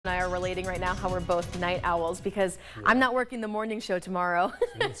I are relating right now how we're both night owls because I'm not working the morning show tomorrow.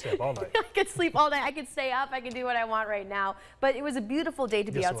 You can stay up all night. I could sleep all night. I could stay up. I could do what I want right now. But it was a beautiful day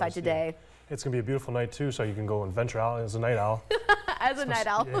to be outside today. It's going to be a beautiful night, too, so you can go and venture out as a night owl. As a night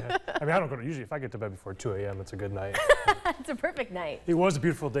owl. Yeah. I mean, I don't go to, usually if I get to bed before 2 a.m., it's a good night. It's a perfect night. It was a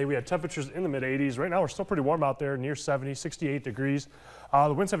beautiful day. We had temperatures in the mid-80s. Right now, we're still pretty warm out there, near 70, 68 degrees.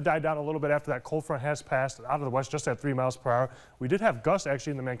 The winds have died down a little bit after that cold front has passed out of the west just at 3 miles per hour. We did have gusts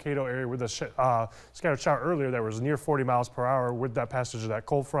actually in the Mankato area with a scattered shower earlier that was near 40 miles per hour with that passage of that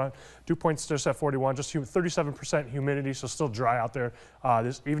cold front. Dew points just at 41, just 37% humidity, so still dry out there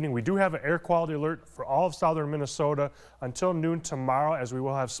this evening. We do have an air quality alert for all of southern Minnesota until noon tomorrow, as we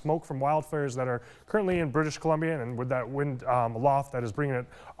will have smoke from wildfires that are currently in British Columbia, and with that wind aloft that is bringing it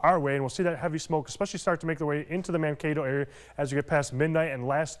our way. And we'll see that heavy smoke especially start to make their way into the Mankato area as we get past midnight and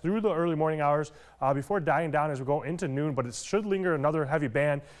last through the early morning hours before dying down as we go into noon, but it should linger another heavy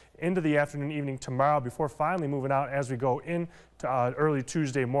band into the afternoon, evening tomorrow before finally moving out as we go into early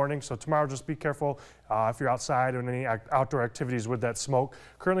Tuesday morning. So tomorrow, just be careful if you're outside and any outdoor activities with that smoke.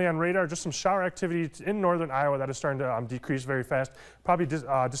 Currently on radar, just some shower activity in northern Iowa that is starting to decrease very fast. Probably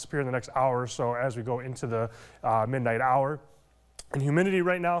disappear in the next hour or so as we go into the midnight hour. And humidity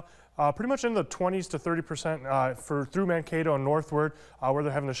right now, pretty much in the 20s to 30% through Mankato and northward, where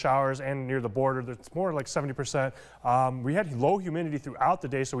they're having the showers and near the border. It's more like 70%. We had low humidity throughout the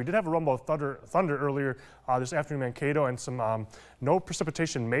day, so we did have a rumble of thunder earlier this afternoon in Mankato, and some no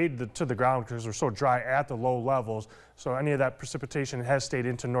precipitation made to the ground because they're so dry at the low levels. So any of that precipitation has stayed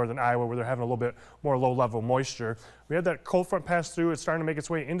into northern Iowa, where they're having a little bit more low-level moisture. We had that cold front pass through. It's starting to make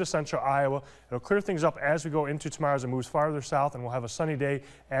its way into central Iowa. It'll clear things up as we go into tomorrow as it moves farther south, and we'll have a sunny day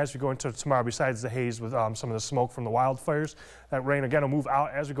as we go into tomorrow besides the haze with some of the smoke from the wildfires. That rain, again, will move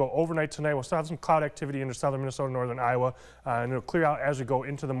out as we go overnight tonight. We'll still have some cloud activity into southern Minnesota, northern Iowa, and it'll clear out as we go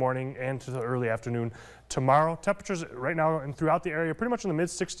into the morning and to the early afternoon tomorrow. Temperatures right now and throughout the area pretty much in the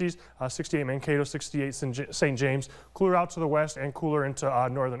mid-60s, 68 Mankato, 68 St. James, cooler out to the west and cooler into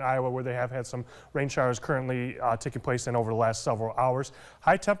northern Iowa, where they have had some rain showers currently taking place in over the last several hours.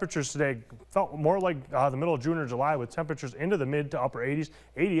 High temperatures today felt more like the middle of June or July, with temperatures into the mid to upper 80s.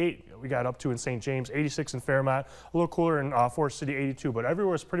 88 we got up to in St. James, 86 in Fairmont, a little cooler in Forest City, 82, but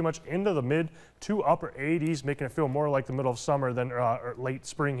everywhere is pretty much into the mid to upper 80s, making it feel more like the middle of summer than late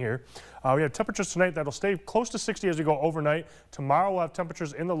spring here. We have temperatures tonight that'll stay close to 60 as we go overnight. Tomorrow we'll have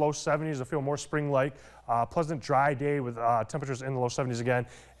temperatures in the low 70s to feel more spring-like. Pleasant dry day with temperatures in the low 70s again,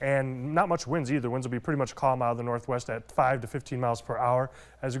 and not much winds either. Winds will be pretty much calm out of the northwest at 5 to 15 miles per hour.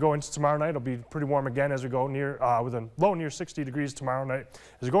 As we go into tomorrow night, it'll be pretty warm again as we go near with a low near 60 degrees tomorrow night.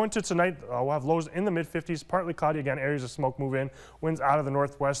 As we go into tonight, we'll have lows in the mid-50s, partly cloudy again, areas of smoke move in. Winds out of the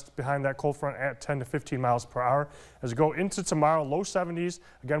northwest behind that cold front at 10 to 15 miles per hour. As we go into tomorrow, low 70s.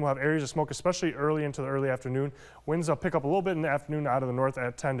 Again, we'll have areas of smoke, especially early into the early afternoon. Winds will pick up a little bit in the afternoon out of the north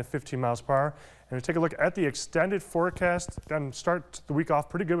at 10 to 15 miles per hour. And we take a look at the extended forecast. Again, start the week off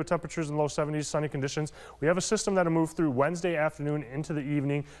pretty good with temperatures in the low 70s, sunny conditions. We have a system that'll move through Wednesday afternoon into the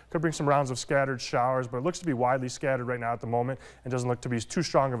evening. Could bring some rounds of scattered showers, but it looks to be widely scattered right now at the moment. It doesn't look to be too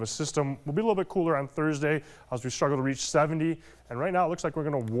strong of a system. We'll be a little bit cooler on Thursday as we struggle to reach 70. And right now it looks like we're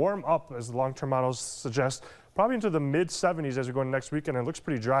going to warm up, as the long-term models suggest, probably into the mid-70s as we go into next weekend. And it looks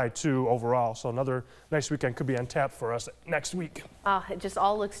pretty dry, too, overall. So another nice weekend could be on tap for us next week. It just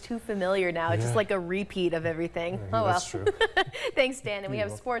all looks too familiar now. It's just like a repeat of everything. Yeah, oh, well. That's true. Thanks, Dan. And we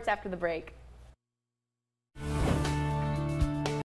have sports after the break.